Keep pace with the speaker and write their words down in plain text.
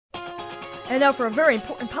And now for a very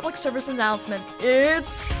important public service announcement.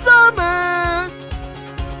 It's summer!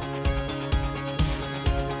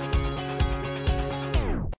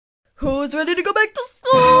 Who's ready to go back to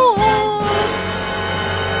school?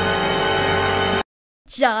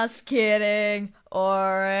 Just kidding.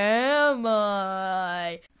 Or am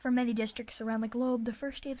I? For many districts around the globe, the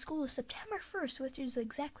first day of school is September 1st, which is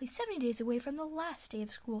exactly 70 days away from the last day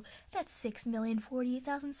of school. That's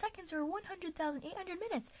 6,048,000 seconds or 100,800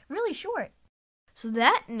 minutes. Really short. So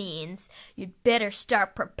that means you'd better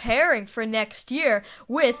start preparing for next year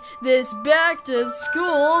with this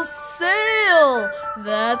back-to-school sale!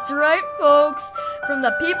 That's right, folks! From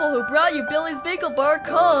the people who brought you Billy's Bagel Bar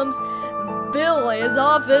comes Billy's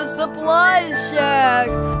Office Supply Shack!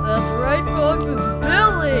 That's right, folks, it's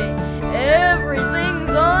Billy! Everything's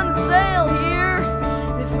on sale here!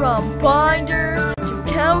 From binders, to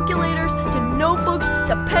calculators, to notebooks,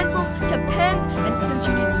 to pencils, to pens, and since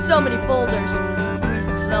you need so many folders,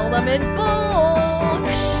 we sell them in bulk!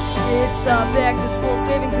 It's the back-to-school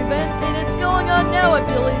savings event, and it's going on now at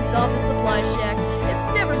Billy's Office Supply Shack. It's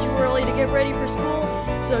never too early to get ready for school,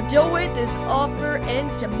 so don't wait, this offer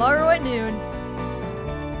ends tomorrow at noon.